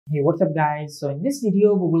Hey, what's up guys? So in this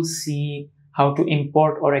video we will see how to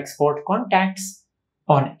import or export contacts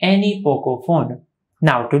on any Poco phone.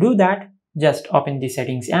 Now to do that, just open the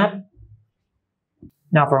settings app.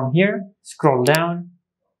 Now from here, scroll down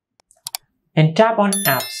and tap on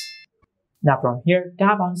apps. Now from here,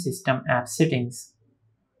 tap on system app settings.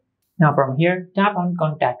 Now from here, tap on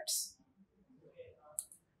contacts.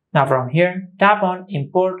 Now from here, tap on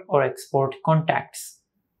import or export contacts.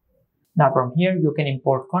 Now from here, you can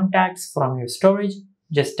import contacts from your storage.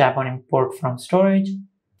 Just tap on import from storage.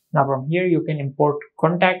 Now from here, you can import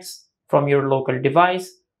contacts from your local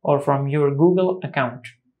device or from your Google account.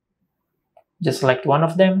 Just select one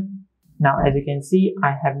of them. Now as you can see,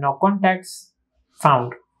 I have no contacts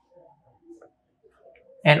found.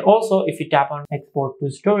 And also if you tap on export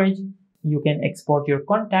to storage, you can export your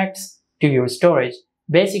contacts to your storage.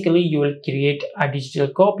 Basically, you will create a digital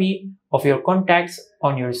copy of your contacts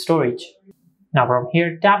on your storage. Now from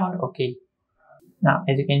here, tap on OK. Now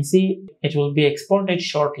as you can see, it will be exported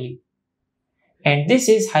shortly. And this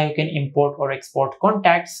is how you can import or export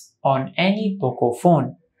contacts on any Poco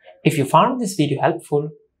phone. If you found this video helpful,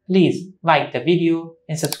 please like the video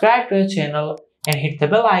and subscribe to our channel and hit the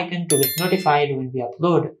bell icon to get notified when we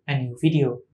upload a new video.